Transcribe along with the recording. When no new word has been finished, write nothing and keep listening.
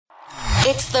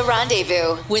It's The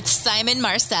Rendezvous with Simon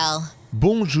Marcel.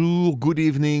 Bonjour, good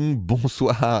evening,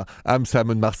 bonsoir. I'm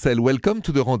Simon Marcel. Welcome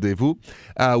to The Rendezvous.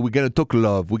 We're going to talk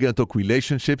love. We're going to talk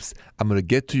relationships. I'm going to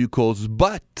get to your calls.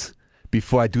 But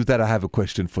before I do that, I have a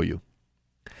question for you.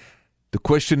 The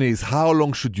question is, how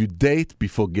long should you date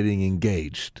before getting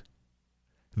engaged?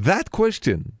 That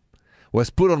question was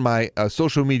put on my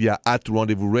social media at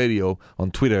Rendezvous Radio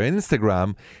on Twitter and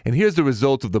Instagram. And here's the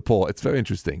result of the poll. It's very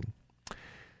interesting.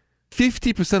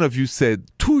 50% of you said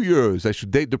 2 years. I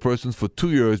should date the person for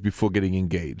 2 years before getting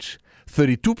engaged.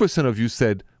 32% of you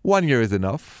said 1 year is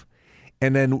enough.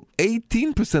 And then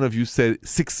 18% of you said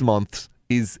 6 months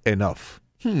is enough.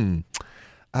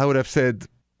 I would have said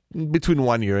between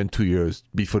 1 year and 2 years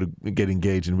before to get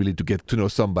engaged and really to get to know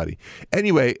somebody.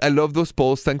 Anyway, I love those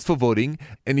polls. Thanks for voting.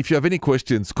 And if you have any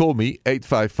questions, call me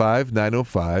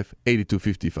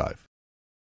 855-905-8255.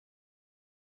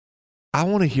 I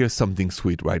want to hear something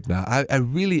sweet right now. I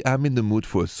really am in the mood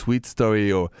for a sweet story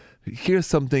or hear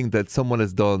something that someone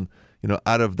has done,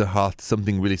 out of the heart,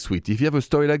 something really sweet. If you have a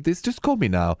story like this, just call me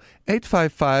now.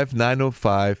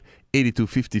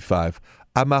 855-905-8255.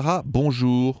 Amara,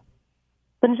 bonjour.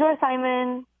 Bonjour,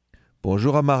 Simon.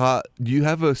 Bonjour, Amara. Do you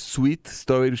have a sweet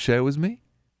story to share with me?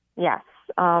 Yes.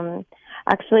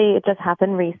 Actually, it just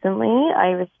happened recently.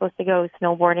 I was supposed to go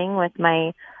snowboarding with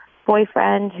my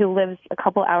boyfriend who lives a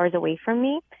couple hours away from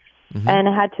me. And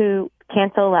I had to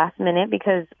cancel last minute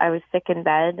because I was sick in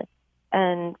bed.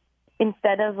 And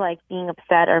instead of being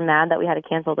upset or mad that we had to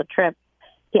cancel the trip,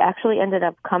 he actually ended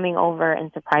up coming over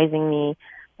and surprising me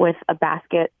with a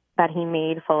basket that he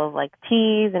made full of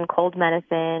teas and cold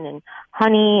medicine and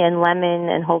honey and lemon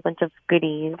and a whole bunch of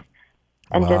goodies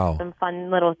and just some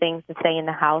fun little things to stay in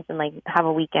the house and have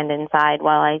a weekend inside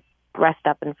while I rest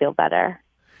up and feel better.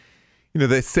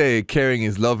 They say caring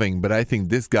is loving, but I think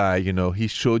this guy, he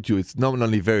showed you it's not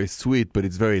only very sweet, but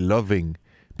it's very loving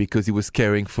because he was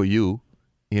caring for you,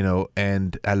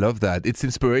 and I love that. It's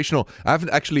inspirational. Can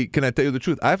I tell you the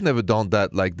truth? I've never done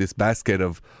that, this basket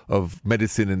of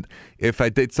medicine. And if I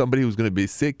date somebody who's going to be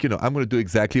sick, I'm going to do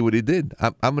exactly what he did.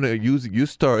 I'm going to use your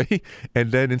story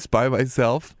and then inspire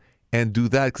myself and do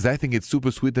that because I think it's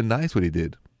super sweet and nice what he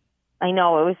did. I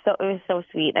know. It was so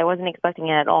sweet. I wasn't expecting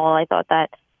it at all. I thought that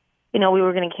we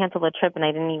were going to cancel the trip, and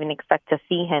I didn't even expect to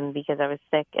see him because I was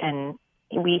sick, and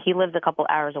he lived a couple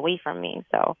hours away from me,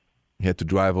 so. You had to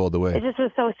drive all the way. It just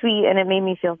was so sweet, and it made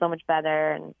me feel so much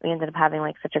better, and we ended up having,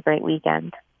 such a great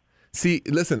weekend. See,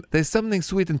 listen, there's something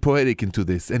sweet and poetic into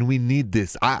this, and we need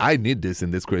this. I need this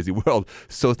in this crazy world.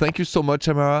 So thank you so much,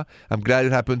 Amara. I'm glad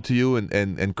it happened to you,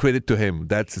 and credit to him.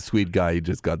 That's a sweet guy you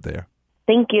just got there.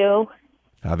 Thank you.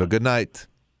 Have a good night.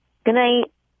 Good night.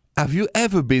 Have you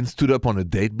ever been stood up on a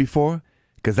date before?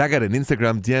 Because I got an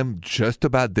Instagram DM just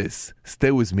about this.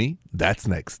 Stay with me. That's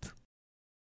next.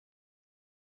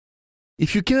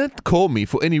 If you can't call me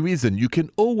for any reason, you can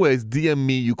always DM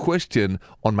me your question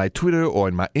on my Twitter or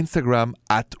on my Instagram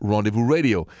at Rendezvous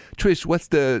Radio. Trish, what's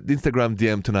the Instagram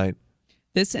DM tonight?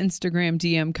 This Instagram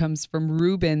DM comes from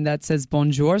Ruben that says,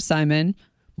 Bonjour, Simon.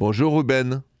 Bonjour,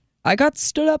 Ruben. I got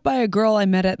stood up by a girl I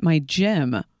met at my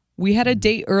gym. We had a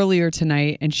date earlier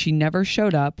tonight and she never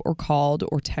showed up or called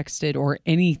or texted or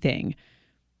anything.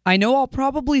 I know I'll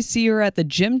probably see her at the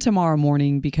gym tomorrow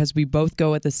morning because we both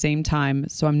go at the same time,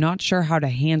 so I'm not sure how to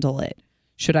handle it.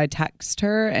 Should I text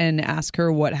her and ask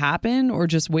her what happened or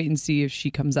just wait and see if she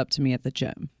comes up to me at the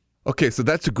gym? Okay, so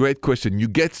that's a great question. You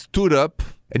get stood up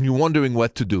and you're wondering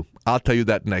what to do. I'll tell you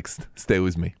that next. Stay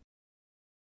with me.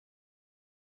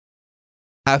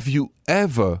 Have you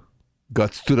ever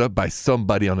got stood up by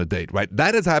somebody on a date, right?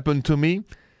 That has happened to me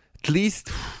at least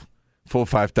 4 or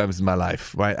 5 times in my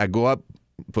life, right? I go up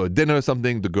for a dinner or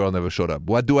something, the girl never showed up.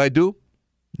 What do?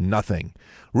 Nothing.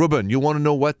 Ruben, you want to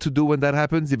know what to do when that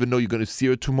happens, even though you're going to see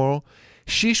her tomorrow?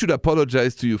 She should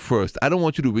apologize to you first. I don't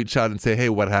want you to reach out and say, hey,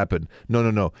 what happened?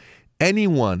 No.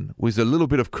 Anyone with a little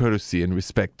bit of courtesy and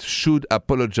respect should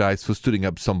apologize for stooding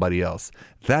up somebody else.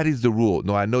 That is the rule.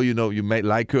 No, I know you may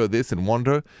like her or this and want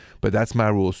her, but that's my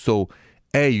rule. So,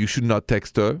 A, you should not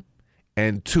text her.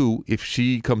 And 2, if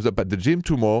she comes up at the gym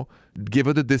tomorrow, give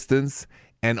her the distance.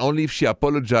 And only if she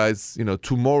apologizes,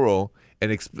 tomorrow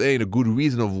and explain a good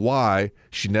reason of why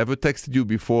she never texted you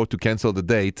before to cancel the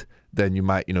date, then you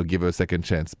might, give her a second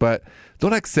chance. But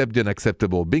don't accept the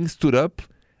unacceptable. Being stood up,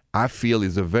 I feel,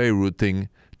 is a very rude thing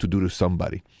to do to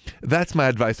somebody. That's my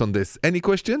advice on this. Any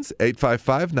questions?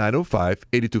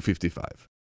 855-905-8255.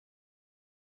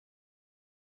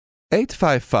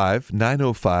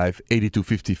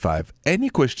 855-905-8255. Any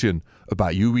question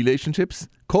about your relationships?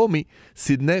 Call me.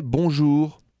 Sydney,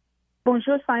 bonjour.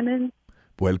 Bonjour, Simon.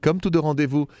 Welcome to the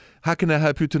Rendezvous. How can I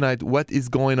help you tonight? What is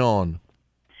going on?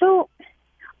 So,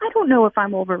 I don't know if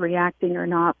I'm overreacting or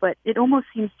not, but it almost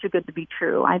seems too good to be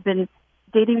true. I've been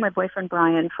dating my boyfriend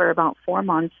Brian for about 4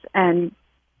 months, and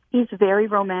he's very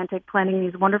romantic, planning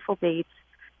these wonderful dates.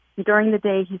 And during the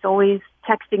day, he's always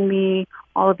texting me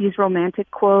all of these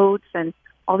romantic quotes and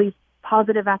all these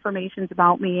positive affirmations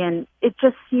about me, and it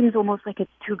just seems almost like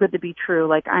it's too good to be true.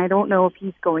 Like, I don't know if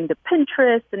he's going to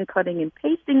Pinterest and cutting and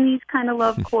pasting these kind of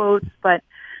love quotes, but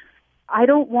I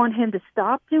don't want him to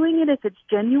stop doing it if it's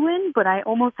genuine, but I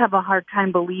almost have a hard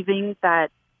time believing that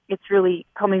it's really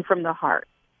coming from the heart.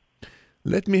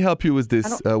 Let me help you with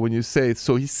this. When you say,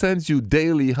 so he sends you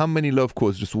daily, how many love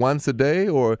quotes? Just once a day,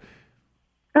 or?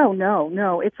 Oh,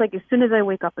 no. It's like as soon as I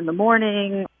wake up in the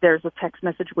morning, there's a text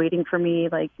message waiting for me,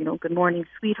 like, good morning,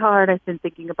 sweetheart. I've been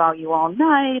thinking about you all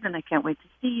night, and I can't wait to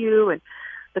see you. And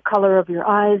the color of your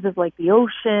eyes is like the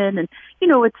ocean. And,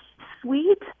 it's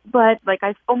sweet, but, like,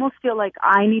 I almost feel like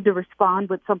I need to respond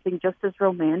with something just as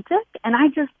romantic. And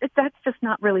that's just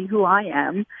not really who I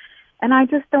am. And I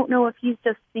just don't know if he's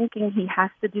just thinking he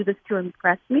has to do this to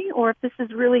impress me, or if this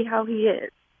is really how he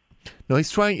is. No, he's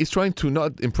trying to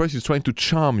not impress you. He's trying to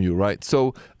charm you, right?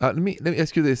 So let me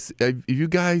ask you this: have you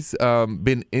guys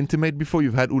been intimate before?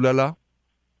 You've had ulala?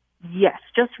 Yes,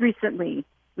 just recently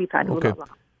we've had ulala.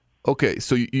 Okay,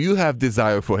 so you have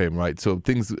desire for him, right? So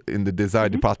things in the desire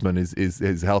department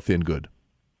is healthy and good.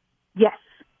 Yes.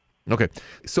 Okay,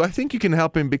 so I think you can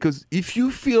help him, because if you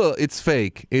feel it's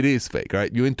fake, it is fake,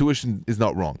 right? Your intuition is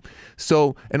not wrong.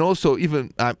 So, and also,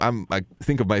 even I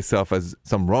think of myself as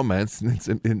some romance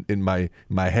in my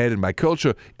head and my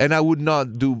culture, and I would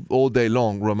not do all day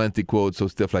long romantic quotes or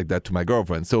stuff like that to my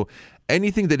girlfriend. So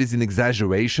anything that is an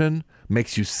exaggeration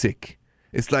makes you sick.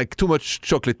 It's like too much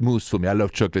chocolate mousse for me. I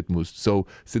love chocolate mousse. So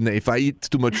if I eat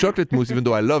too much chocolate mousse, even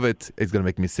though I love it, it's going to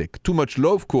make me sick. Too much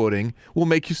love quoting will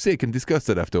make you sick and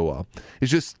disgusted after a while.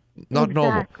 It's just not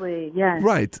normal. Exactly, yes.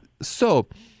 Right. So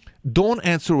don't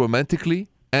answer romantically,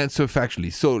 answer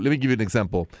factually. So let me give you an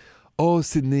example. Oh,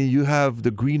 Sydney, you have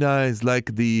the green eyes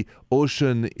like the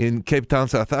ocean in Cape Town,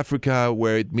 South Africa,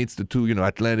 where it meets the two,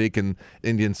 Atlantic and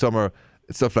Indian summer,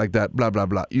 stuff like that, blah, blah,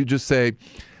 blah. You just say,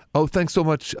 oh, thanks so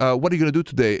much. What are you going to do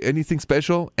today? Anything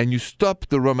special? And you stop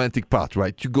the romantic part,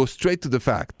 right? You go straight to the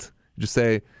fact. Just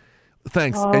say,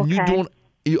 thanks. Oh, and you don't,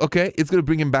 it's going to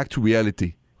bring him back to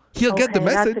reality. He'll get the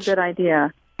message. That's a good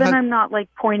idea. Then I'm not like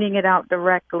pointing it out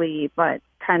directly, but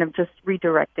kind of just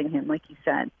redirecting him, like you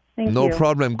said. Thank you. No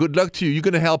problem. Good luck to you. You're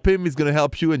going to help him. He's going to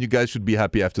help you. And you guys should be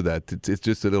happy after that. It's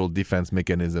just a little defense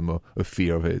mechanism or a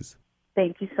fear of his.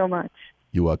 Thank you so much.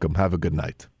 You're welcome. Have a good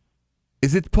night.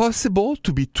 Is it possible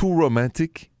to be too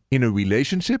romantic in a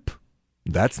relationship?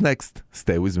 That's next.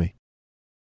 Stay with me.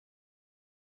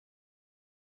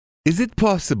 Is it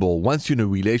possible, once you're in a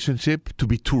relationship, to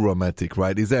be too romantic,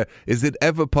 right? Is it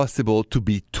ever possible to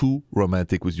be too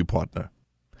romantic with your partner?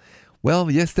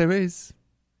 Well, yes, there is.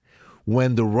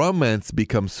 When the romance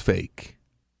becomes fake,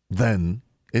 then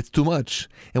it's too much.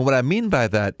 And what I mean by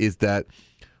that is that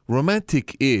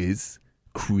romantic is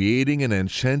creating an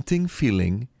enchanting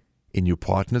feeling in your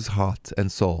partner's heart and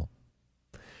soul.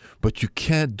 But you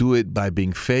can't do it by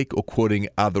being fake or quoting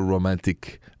other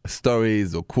romantic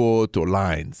stories or quote or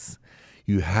lines.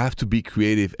 You have to be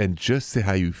creative and just say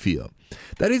how you feel.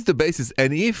 That is the basis.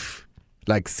 And if,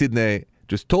 like Sydney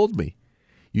just told me,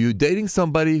 you're dating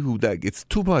somebody who it's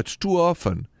too much, too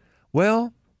often,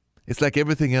 well, it's like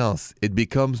everything else. It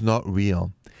becomes not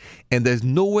real. And there's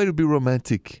no way to be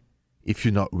romantic if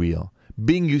you're not real.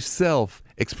 Being yourself,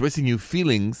 expressing your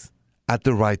feelings at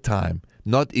the right time,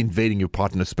 not invading your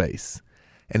partner's space.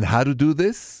 And how to do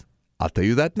this? I'll tell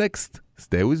you that next.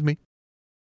 Stay with me.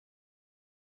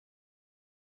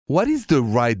 What is the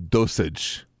right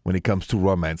dosage when it comes to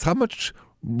romance? How much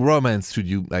romance should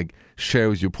you share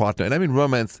with your partner? And I mean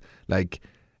romance, like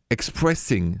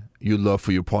expressing your love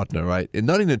for your partner, right? And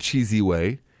not in a cheesy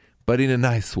way, but in a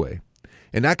nice way.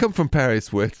 And I come from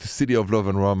Paris, where it's the city of love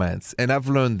and romance. And I've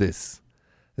learned this.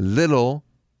 Little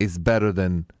is better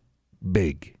than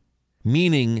big.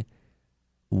 Meaning,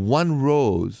 one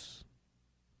rose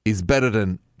is better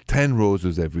than 10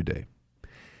 roses every day.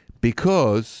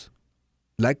 Because,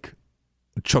 like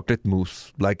chocolate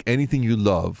mousse, like anything you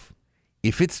love,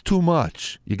 if it's too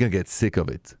much, you're going to get sick of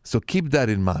it. So keep that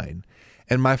in mind.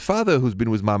 And my father, who's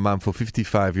been with my mom for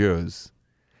 55 years,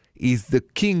 is the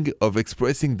king of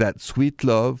expressing that sweet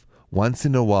love once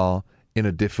in a while in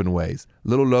a different ways.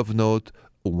 Little love note,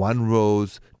 one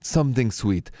rose, something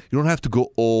sweet. You don't have to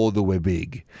go all the way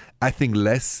big. I think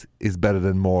less is better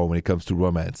than more when it comes to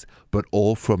romance, but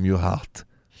all from your heart.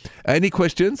 Any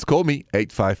questions? Call me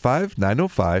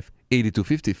 855-905-1112.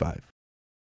 8255.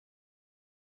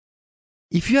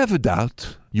 If you have a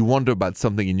doubt, you wonder about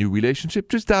something in your relationship,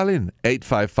 just dial in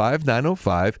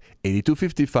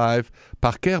 855-905-8255.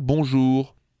 Parker,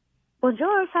 bonjour.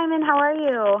 Bonjour, Simon. How are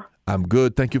you? I'm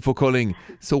good. Thank you for calling.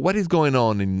 So what is going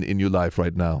on in your life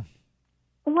right now?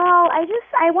 Well,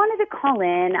 I wanted to call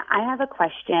in. I have a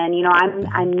question. You know,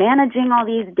 I'm managing all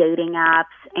these dating apps,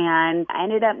 and I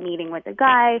ended up meeting with a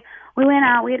guy. We went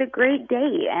out. We had a great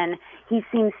date, and he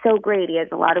seems so great. He has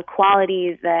a lot of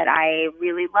qualities that I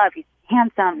really love. He's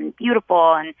handsome and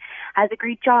beautiful and has a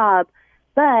great job.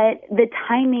 But the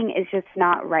timing is just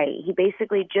not right. He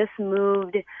basically just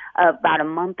moved about a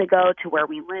month ago to where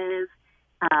we live.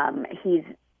 He's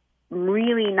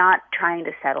really not trying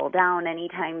to settle down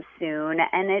anytime soon,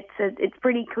 and it's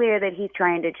pretty clear that he's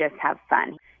trying to just have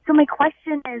fun. So my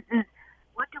question is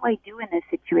what do I do in this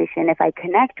situation if I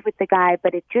connect with the guy,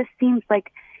 but it just seems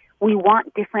like we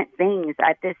want different things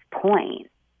at this point?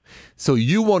 So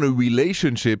you want a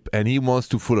relationship and he wants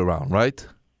to fool around, right?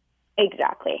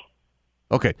 Exactly.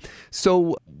 Okay.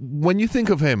 So when you think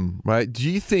of him, right, do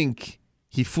you think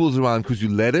he fools around because you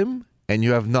let him and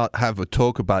you have not have a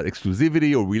talk about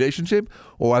exclusivity or relationship,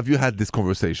 or have you had this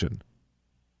conversation?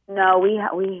 No,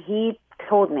 he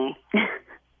told me.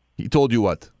 He told you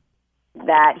what?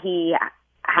 That he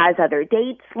has other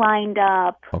dates lined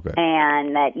up, Okay.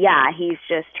 And that, he's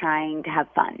just trying to have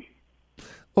fun.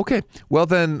 Okay. Well,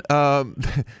 then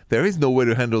there is no way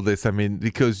to handle this. I mean,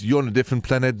 because you're on a different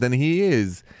planet than he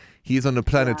is. He's on the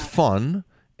planet fun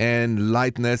and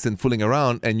lightness and fooling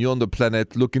around, and you're on the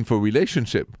planet looking for a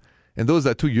relationship. And those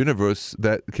are two universes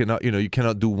that cannot, you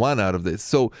cannot do one out of this.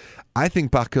 So I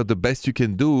think, Parker, the best you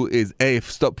can do is,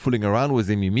 stop fooling around with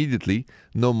him immediately.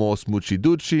 No more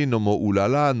smoochy-doochy, no more ooh la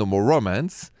la, no more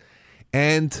romance.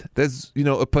 And there's,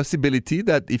 a possibility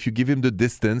that if you give him the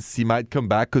distance, he might come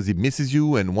back because he misses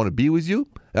you and want to be with you.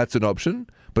 That's an option.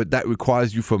 But that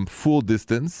requires you from full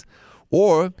distance.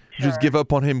 Or just give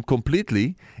up on him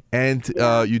completely and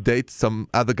you date some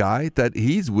other guy that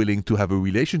he's willing to have a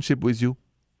relationship with you.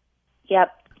 Yep.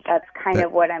 That's kind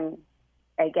of what I'm,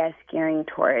 I guess, gearing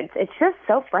towards. It's just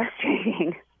so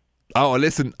frustrating. Oh,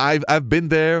 listen, I've been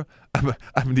there.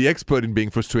 I'm the expert in being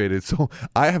frustrated. So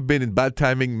I have been in bad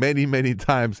timing many, many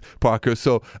times, Parker.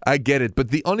 So I get it.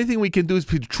 But the only thing we can do is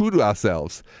be true to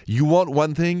ourselves. You want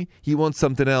one thing, he wants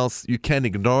something else. You can't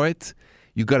ignore it.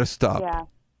 You got to stop. Yeah.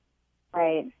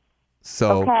 Right.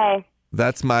 So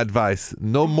that's my advice.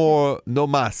 No more, no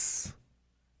más.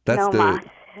 That's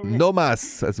no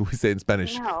más, as we say in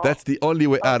Spanish. No. That's the only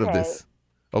way out of this.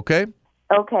 Okay?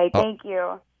 Okay, thank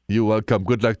you. You're welcome.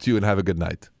 Good luck to you and have a good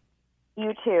night.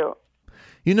 You too.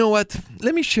 You know what?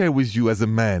 Let me share with you as a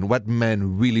man what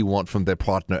men really want from their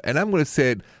partner. And I'm going to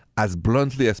say it as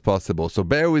bluntly as possible. So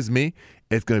bear with me.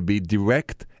 It's going to be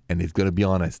direct and it's going to be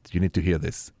honest. You need to hear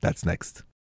this. That's next.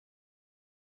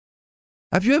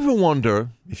 Have you ever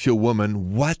wondered, if you're a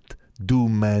woman, what do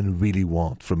men really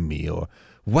want from me? Or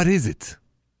what is it?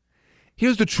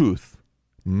 Here's the truth.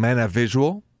 Men are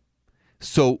visual.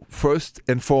 So first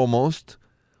and foremost,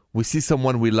 we see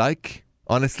someone we like.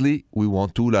 Honestly, we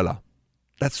want to ooh la la.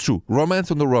 That's true. Romance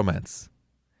on the romance.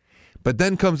 But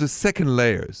then comes the second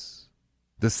layers.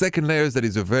 The second layers that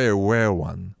is a very rare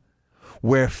one,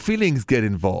 where feelings get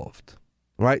involved.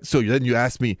 Right? So then you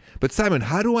ask me, but Simon,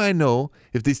 how do I know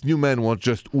if this new man wants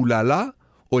just ooh la la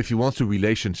or if he wants a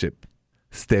relationship?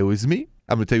 Stay with me.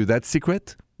 I'm going to tell you that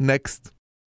secret next.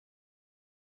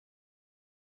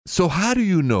 So how do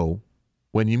you know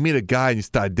when you meet a guy and you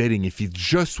start dating if he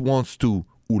just wants to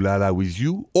ooh la la with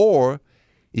you or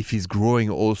if he's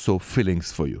growing also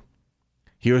feelings for you?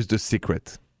 Here's the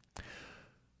secret.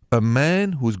 A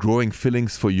man who's growing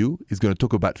feelings for you is going to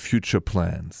talk about future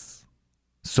plans.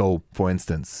 So, for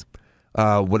instance, what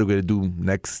are we going to do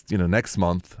next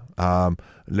month?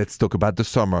 Let's talk about the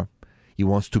summer. He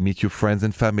wants to meet your friends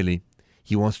and family.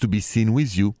 He wants to be seen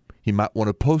with you. He might want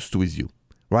to post with you,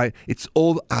 right? It's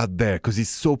all out there because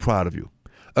he's so proud of you.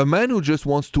 A man who just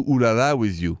wants to ooh la la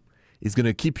with you is going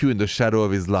to keep you in the shadow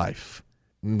of his life.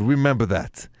 Remember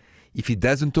that. If he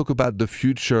doesn't talk about the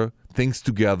future, things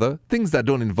together, things that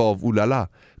don't involve ooh la la,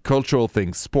 cultural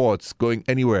things, sports, going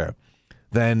anywhere,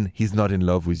 then he's not in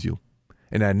love with you.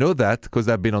 And I know that because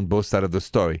I've been on both sides of the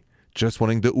story, just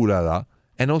wanting the ooh la la,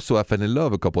 and also I fell in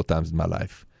love a couple of times in my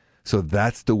life. So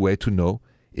that's the way to know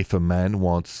if a man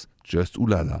wants just ooh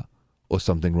la la or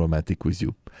something romantic with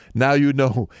you. Now you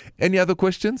know. Any other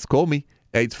questions? Call me,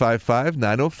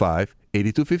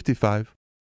 855-905-8255.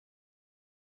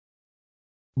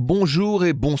 Bonjour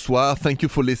et bonsoir. Thank you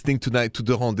for listening tonight to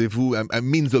The Rendezvous. It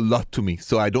means a lot to me,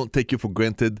 so I don't take you for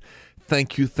granted.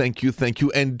 Thank you.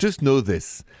 And just know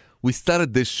this. we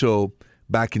started this show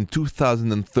back in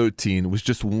 2013 with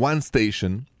just one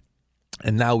station,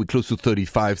 and now we're close to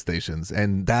 35 stations.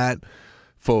 And that,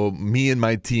 for me and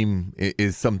my team,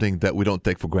 is something that we don't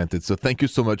take for granted. So thank you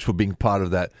so much for being part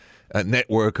of that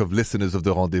network of listeners of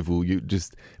The Rendezvous. You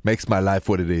just makes my life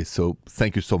what it is. So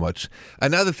thank you so much.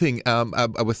 Another thing, I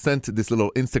was sent this little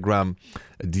Instagram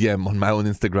DM on my own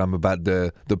Instagram about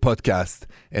the podcast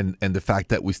and the fact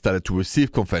that we started to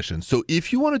receive confessions. So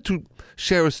if you wanted to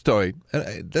share a story,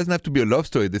 it doesn't have to be a love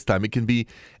story this time. It can be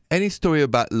any story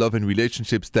about love and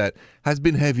relationships that has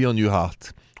been heavy on your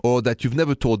heart, or that you've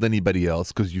never told anybody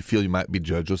else because you feel you might be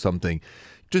judged or something.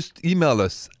 Just email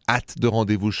us at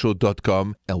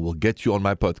therendezvousshow.com and we'll get you on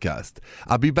my podcast.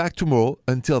 I'll be back tomorrow.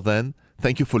 Until then,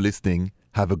 thank you for listening.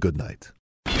 Have a good night.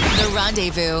 The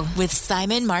Rendezvous with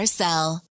Simon Marcel.